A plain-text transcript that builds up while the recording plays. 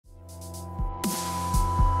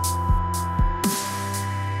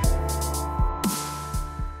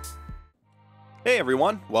Hey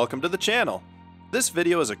everyone, welcome to the channel. This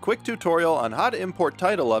video is a quick tutorial on how to import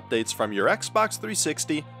title updates from your Xbox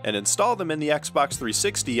 360 and install them in the Xbox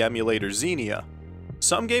 360 emulator Xenia.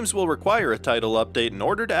 Some games will require a title update in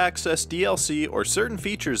order to access DLC or certain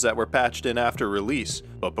features that were patched in after release,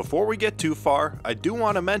 but before we get too far, I do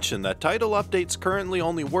want to mention that title updates currently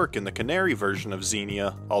only work in the Canary version of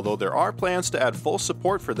Xenia, although there are plans to add full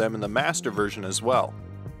support for them in the Master version as well.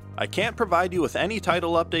 I can't provide you with any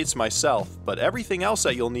title updates myself, but everything else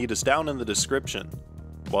that you'll need is down in the description.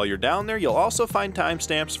 While you're down there, you'll also find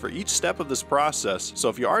timestamps for each step of this process, so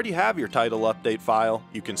if you already have your title update file,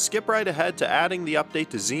 you can skip right ahead to adding the update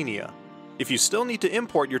to Xenia. If you still need to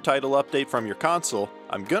import your title update from your console,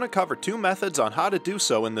 I'm gonna cover two methods on how to do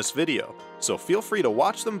so in this video, so feel free to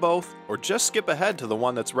watch them both, or just skip ahead to the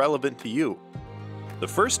one that's relevant to you. The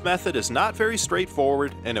first method is not very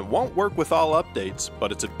straightforward and it won't work with all updates,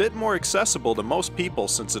 but it's a bit more accessible to most people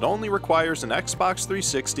since it only requires an Xbox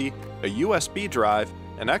 360, a USB drive,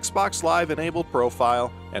 an Xbox Live enabled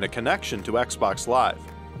profile, and a connection to Xbox Live.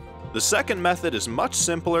 The second method is much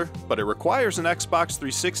simpler, but it requires an Xbox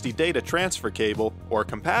 360 data transfer cable or a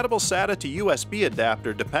compatible SATA to USB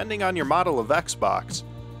adapter depending on your model of Xbox,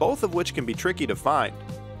 both of which can be tricky to find.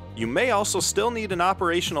 You may also still need an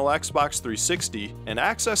operational Xbox 360 and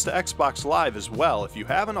access to Xbox Live as well if you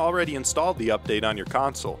haven't already installed the update on your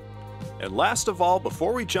console. And last of all,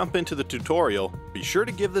 before we jump into the tutorial, be sure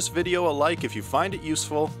to give this video a like if you find it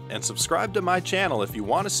useful, and subscribe to my channel if you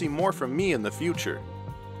want to see more from me in the future.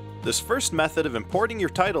 This first method of importing your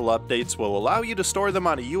title updates will allow you to store them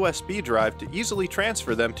on a USB drive to easily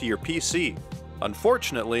transfer them to your PC.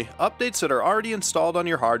 Unfortunately, updates that are already installed on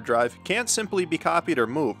your hard drive can't simply be copied or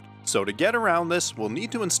moved, so to get around this, we'll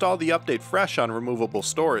need to install the update fresh on removable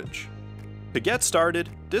storage. To get started,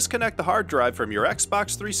 disconnect the hard drive from your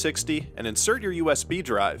Xbox 360 and insert your USB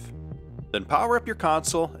drive. Then power up your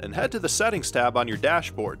console and head to the Settings tab on your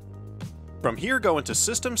dashboard. From here, go into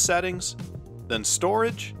System Settings, then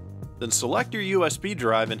Storage, then select your USB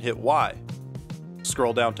drive and hit Y.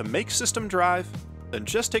 Scroll down to Make System Drive, then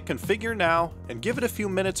just hit Configure Now and give it a few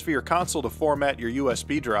minutes for your console to format your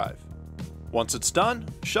USB drive. Once it's done,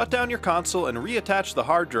 shut down your console and reattach the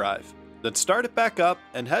hard drive, then start it back up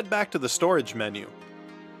and head back to the storage menu.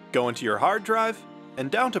 Go into your hard drive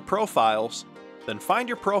and down to Profiles, then find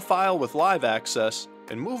your profile with live access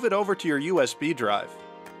and move it over to your USB drive.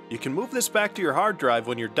 You can move this back to your hard drive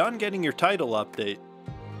when you're done getting your title update.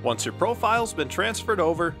 Once your profile's been transferred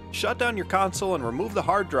over, shut down your console and remove the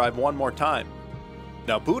hard drive one more time.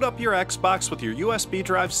 Now boot up your Xbox with your USB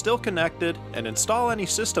drive still connected and install any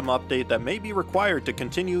system update that may be required to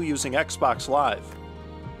continue using Xbox Live.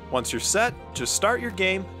 Once you're set, just start your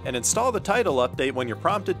game and install the title update when you're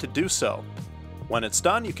prompted to do so. When it's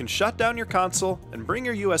done, you can shut down your console and bring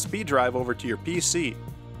your USB drive over to your PC.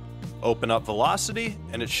 Open up Velocity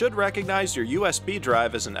and it should recognize your USB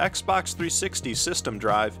drive as an Xbox 360 system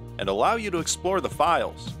drive and allow you to explore the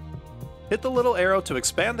files. Hit the little arrow to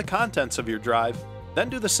expand the contents of your drive, then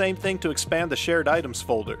do the same thing to expand the Shared Items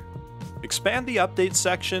folder. Expand the Updates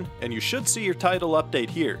section and you should see your title update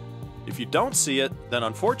here. If you don't see it, then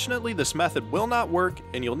unfortunately this method will not work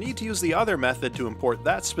and you'll need to use the other method to import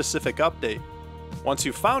that specific update. Once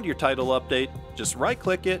you've found your title update, just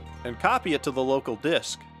right-click it and copy it to the local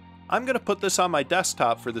disk. I'm going to put this on my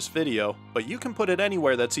desktop for this video, but you can put it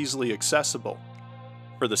anywhere that's easily accessible.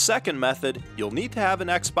 For the second method, you'll need to have an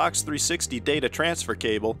Xbox 360 data transfer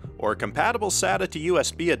cable or a compatible SATA to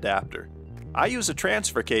USB adapter. I use a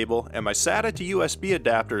transfer cable and my SATA to USB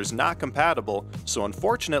adapter is not compatible, so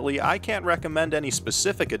unfortunately I can't recommend any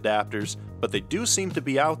specific adapters, but they do seem to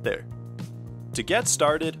be out there. To get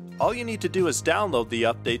started, all you need to do is download the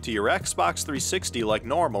update to your Xbox 360 like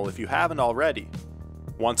normal if you haven't already.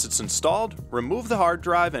 Once it's installed, remove the hard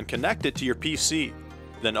drive and connect it to your PC.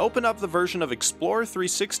 Then open up the version of Explorer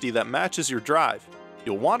 360 that matches your drive.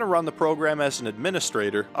 You'll want to run the program as an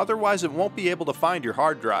administrator, otherwise it won't be able to find your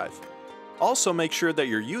hard drive. Also make sure that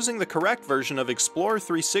you're using the correct version of Explorer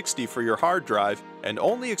 360 for your hard drive and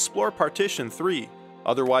only Explore Partition 3,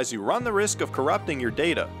 otherwise you run the risk of corrupting your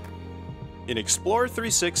data. In Explorer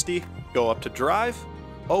 360, go up to Drive,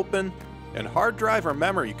 Open, and Hard Drive or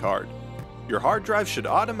Memory Card. Your hard drive should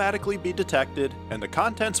automatically be detected and the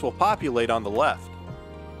contents will populate on the left.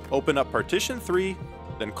 Open up Partition 3,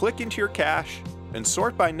 then click into your cache and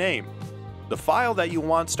sort by name. The file that you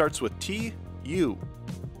want starts with TU.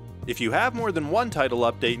 If you have more than one title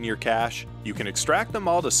update in your cache, you can extract them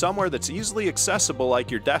all to somewhere that's easily accessible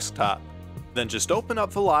like your desktop. Then just open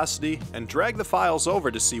up Velocity and drag the files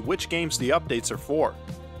over to see which games the updates are for.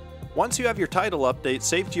 Once you have your title update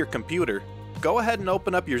saved to your computer, go ahead and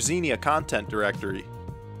open up your Xenia content directory.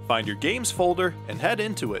 Find your games folder and head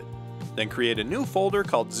into it. Then create a new folder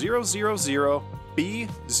called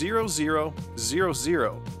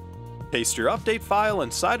 000B0000. Paste your update file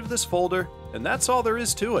inside of this folder, and that's all there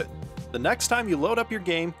is to it. The next time you load up your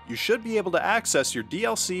game, you should be able to access your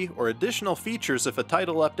DLC or additional features if a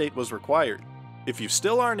title update was required. If you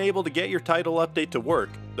still aren't able to get your title update to work,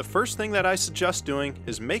 the first thing that I suggest doing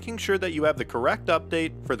is making sure that you have the correct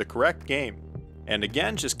update for the correct game. And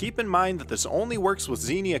again, just keep in mind that this only works with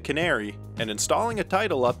Xenia Canary, and installing a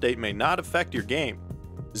title update may not affect your game.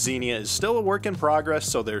 Xenia is still a work in progress,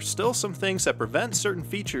 so there's still some things that prevent certain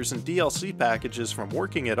features and DLC packages from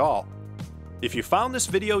working at all. If you found this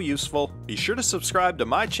video useful, be sure to subscribe to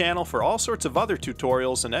my channel for all sorts of other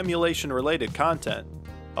tutorials and emulation related content.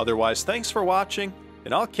 Otherwise, thanks for watching,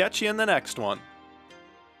 and I'll catch you in the next one.